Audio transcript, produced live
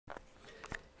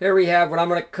Here we have what I'm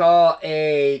going to call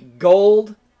a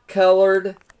gold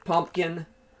colored pumpkin.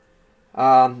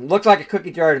 Looks like a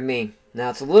cookie jar to me. Now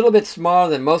it's a little bit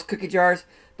smaller than most cookie jars,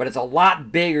 but it's a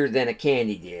lot bigger than a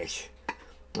candy dish.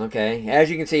 Okay, as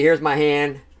you can see, here's my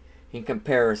hand in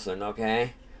comparison,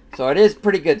 okay? So it is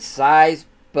pretty good size,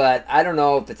 but I don't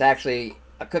know if it's actually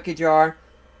a cookie jar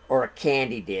or a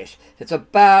candy dish. It's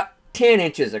about 10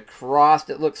 inches across,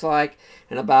 it looks like,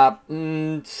 and about,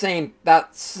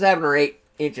 about 7 or 8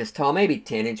 inches tall, maybe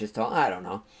 10 inches tall, I don't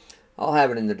know. I'll have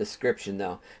it in the description,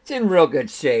 though. It's in real good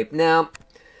shape. Now,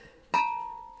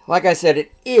 like I said,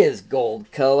 it is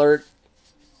gold colored.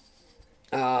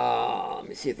 Let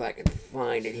me see if I can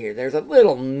find it here. There's a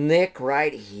little nick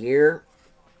right here.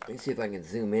 Let me see if I can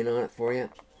zoom in on it for you.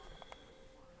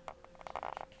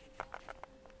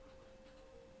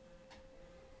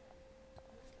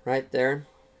 Right there.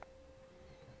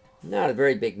 Not a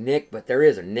very big nick, but there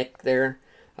is a nick there.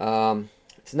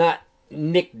 It's not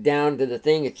nicked down to the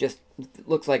thing. It just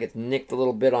looks like it's nicked a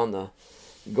little bit on the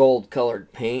gold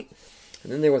colored paint.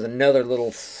 And then there was another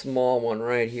little small one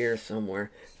right here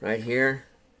somewhere. Right here.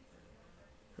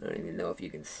 I don't even know if you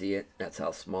can see it. That's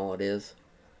how small it is.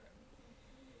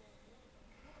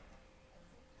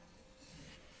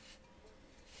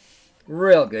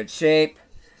 Real good shape.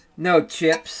 No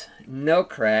chips, no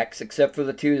cracks, except for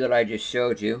the two that I just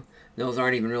showed you. Those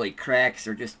aren't even really cracks.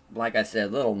 They're just, like I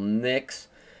said, little nicks.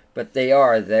 But they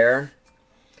are there.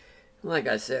 Like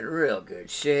I said, real good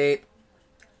shape.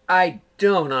 I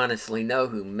don't honestly know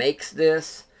who makes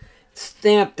this. It's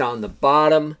stamped on the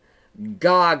bottom.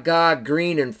 Gaga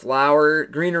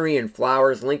Greenery and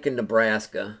Flowers, Lincoln,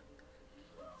 Nebraska.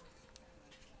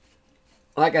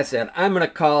 Like I said, I'm going to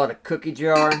call it a cookie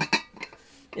jar.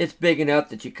 It's big enough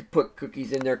that you could put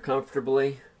cookies in there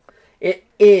comfortably. It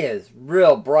is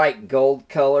real bright gold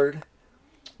colored.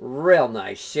 Real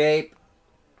nice shape.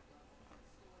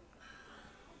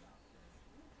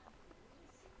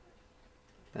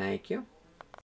 Thank you.